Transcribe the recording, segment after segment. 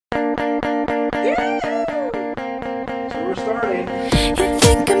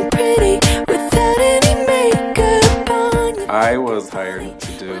was hired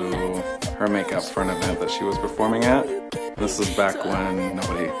to do her makeup for an event that she was performing at. This was back when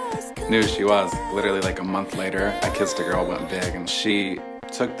nobody knew who she was. Literally like a month later, I Kissed a Girl went big, and she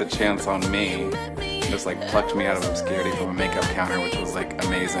took the chance on me, just like plucked me out of obscurity from a makeup counter, which was like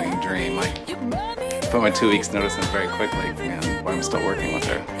amazing dream. Like put my 2 weeks notice in very quickly, man, but I'm still working with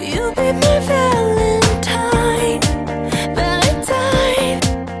her. You be my Valentine, Valentine.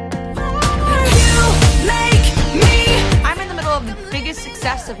 You make me. I'm in the middle of the biggest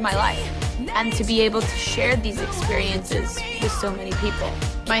success of my life, and to be able to share these experiences with so many people,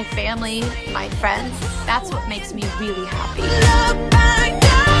 my family, my friends, that's what makes me really happy.